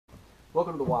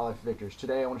Welcome to the Wildlife Victors.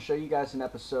 Today I want to show you guys an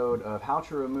episode of how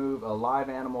to remove a live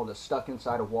animal that's stuck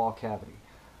inside a wall cavity.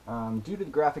 Due to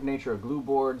the graphic nature of glue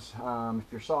boards, if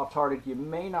you're soft-hearted, you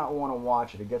may not want to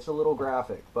watch it. It gets a little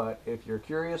graphic, but if you're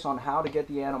curious on how to get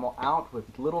the animal out with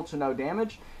little to no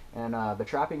damage and the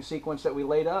trapping sequence that we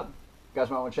laid up, you guys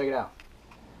might want to check it out.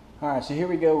 Alright, so here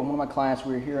we go with one of my clients.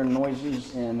 We were hearing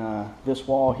noises in this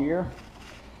wall here.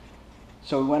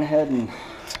 So we went ahead and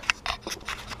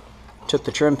took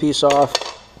the trim piece off,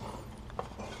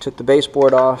 took the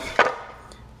baseboard off,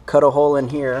 cut a hole in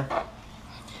here,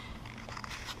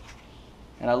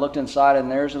 and I looked inside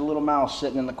and there's a little mouse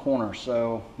sitting in the corner.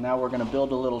 So now we're going to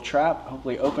build a little trap,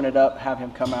 hopefully open it up, have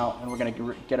him come out, and we're going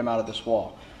to get him out of this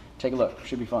wall. Take a look,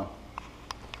 should be fun.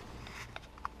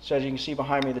 So as you can see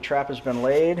behind me, the trap has been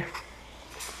laid.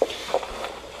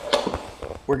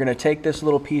 We're going to take this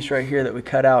little piece right here that we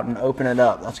cut out and open it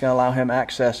up. That's going to allow him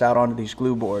access out onto these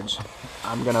glue boards.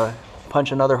 I'm going to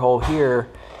punch another hole here,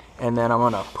 and then I'm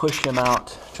going to push him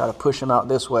out, try to push him out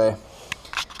this way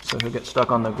so he'll get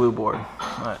stuck on the glue board.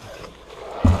 All right.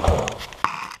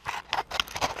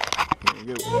 Here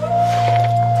we go.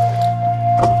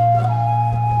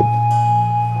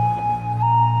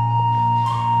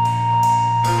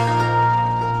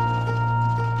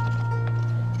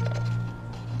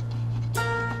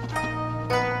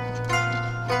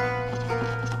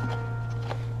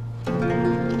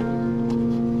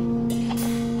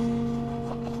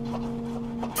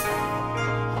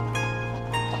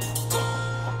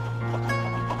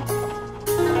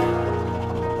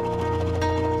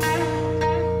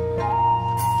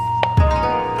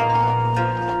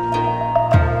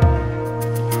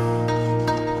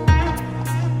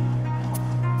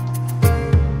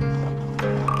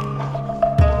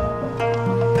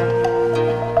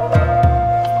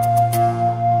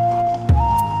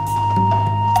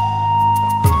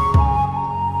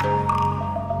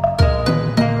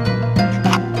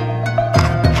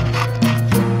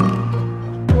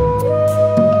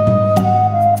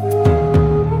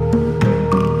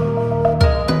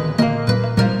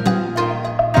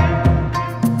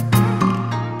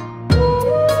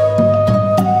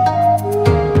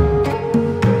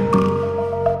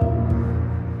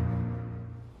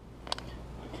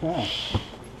 Okay.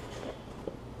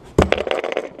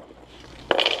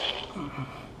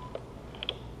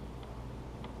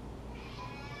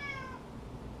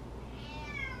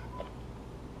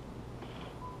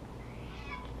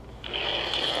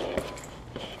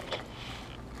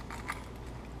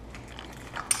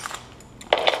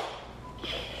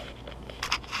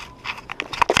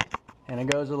 And it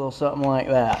goes a little something like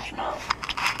that.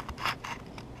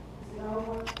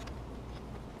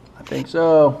 I think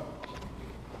so.